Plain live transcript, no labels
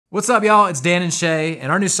What's up, y'all? It's Dan and Shay,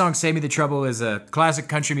 and our new song, Save Me the Trouble, is a classic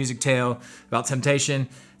country music tale about temptation.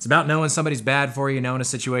 It's about knowing somebody's bad for you, knowing a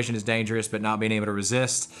situation is dangerous, but not being able to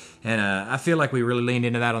resist. And I feel like we really leaned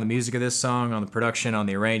into that on the music of this song, on the production, on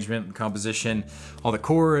the arrangement, and composition, all the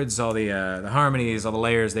chords, all the harmonies, all the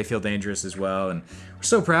layers. They feel dangerous as well. And we're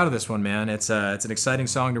so proud of this one, man. It's an exciting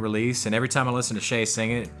song to release, and every time I listen to Shay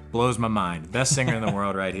sing it, it blows my mind. Best singer in the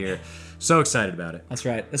world right here. So excited about it. That's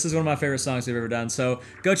right. This is one of my favorite songs we've ever done. So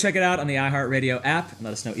go check it out on the iHeartRadio app and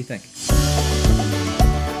let us know what you think.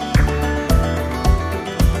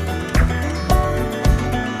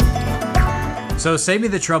 So Save Me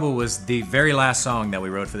the Trouble was the very last song that we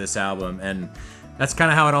wrote for this album, and that's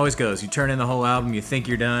kind of how it always goes. You turn in the whole album, you think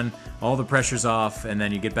you're done, all the pressure's off, and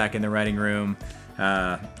then you get back in the writing room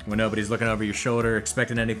when nobody's looking over your shoulder,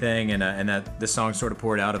 expecting anything, and that this song sort of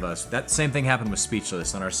poured out of us. That same thing happened with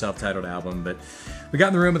Speechless on our self-titled album, but we got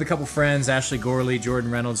in the room with a couple friends, Ashley Gorley, Jordan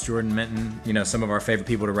Reynolds, Jordan Minton, some of our favorite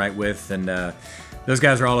people to write with, and those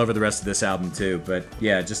guys are all over the rest of this album too. But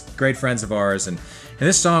yeah, just great friends of ours, and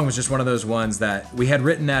this song was just one of those ones that we had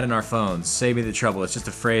written that in our phones. Save me the trouble. It's just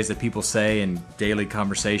a phrase that people say in daily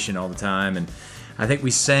conversation all the time, and I think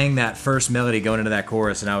we sang that first melody going into that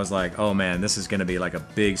chorus, and I was like, oh man, this is going to be like a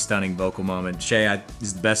big, stunning vocal moment. Shay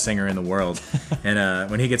is the best singer in the world, and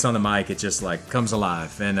when he gets on the mic, it just like comes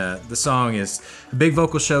alive. And the song is a big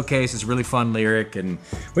vocal showcase. It's a really fun lyric, and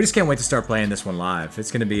we just can't wait to start playing this one live.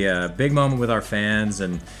 It's going to be a big moment with our fans,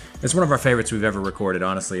 and it's one of our favorites we've ever recorded,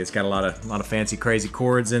 honestly. It's got a lot of fancy, crazy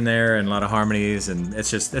chords in there and a lot of harmonies, and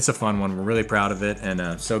it's a fun one. We're really proud of it,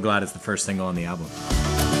 and so glad it's the first single on the album.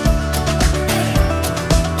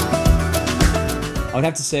 I would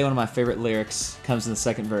have to say one of my favorite lyrics comes in the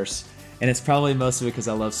second verse, and it's probably mostly because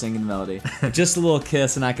I love singing the melody. Just a little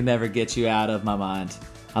kiss and I can never get you out of my mind.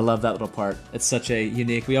 I love that little part. It's such a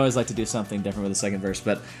unique, we always like to do something different with the second verse,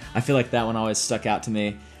 but I feel like that one always stuck out to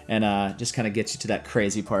me and just kind of gets you to that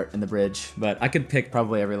crazy part in the bridge. But I could pick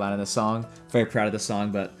probably every line in the song. Very proud of the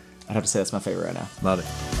song, but I'd have to say that's my favorite right now. Love it.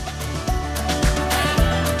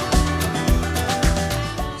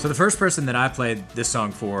 So the first person that I played this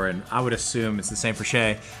song for, and I would assume it's the same for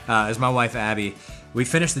Shay, is my wife Abby. We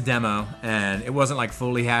finished the demo, and it wasn't like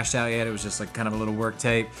fully hashed out yet. It was just like kind of a little work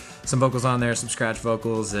tape, some vocals on there, some scratch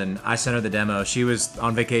vocals, and I sent her the demo. She was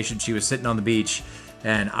on vacation. She was sitting on the beach,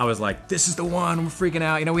 and I was like, this is the one. We're freaking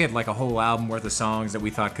out. We had like a whole album worth of songs that we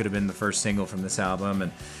thought could have been the first single from this album,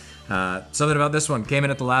 and something about this one came in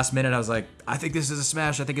at the last minute. I was like, I think this is a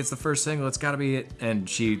smash. I think it's the first single. It's got to be it. And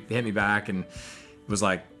she hit me back and was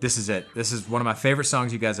like, this is it. This is one of my favorite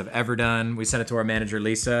songs you guys have ever done. We sent it to our manager,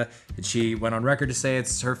 Lisa, and she went on record to say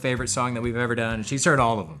it's her favorite song that we've ever done. And she's heard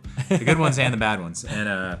all of them, the good ones and the bad ones.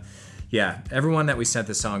 And yeah, everyone that we sent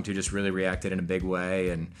this song to just really reacted in a big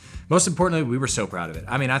way. And most importantly, we were so proud of it.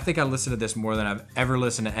 I mean, I think I listened to this more than I've ever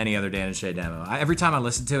listened to any other Dan and Shay demo. Every time I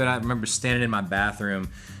listened to it, I remember standing in my bathroom,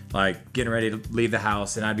 like getting ready to leave the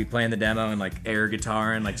house, and I'd be playing the demo and like air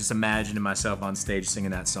guitar and like just imagining myself on stage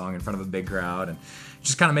singing that song in front of a big crowd, and it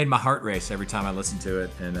just kind of made my heart race every time I listened to it.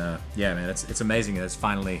 And yeah, man, it's amazing that it's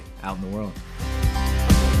finally out in the world.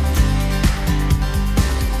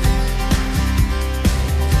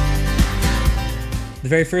 The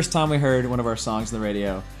very first time we heard one of our songs on the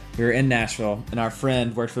radio, we were in Nashville, and our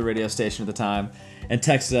friend worked for the radio station at the time and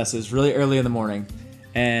texted us. It was really early in the morning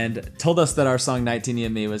and told us that our song 19 You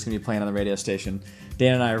and Me was going to be playing on the radio station.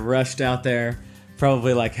 Dan and I rushed out there,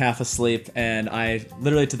 probably like half asleep, and I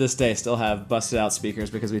literally to this day still have busted out speakers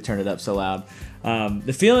because we turned it up so loud.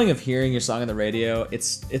 The feeling of hearing your song on the radio,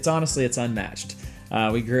 it's honestly, it's unmatched.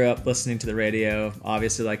 We grew up listening to the radio,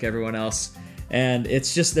 obviously like everyone else, and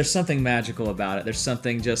it's just, there's something magical about it. There's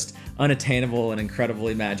something just unattainable and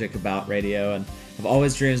incredibly magic about radio, and I've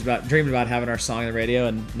always dreamed about having our song on the radio,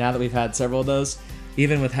 and now that we've had several of those,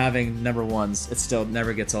 even with having number ones, it still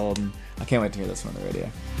never gets old, and I can't wait to hear this one on the radio.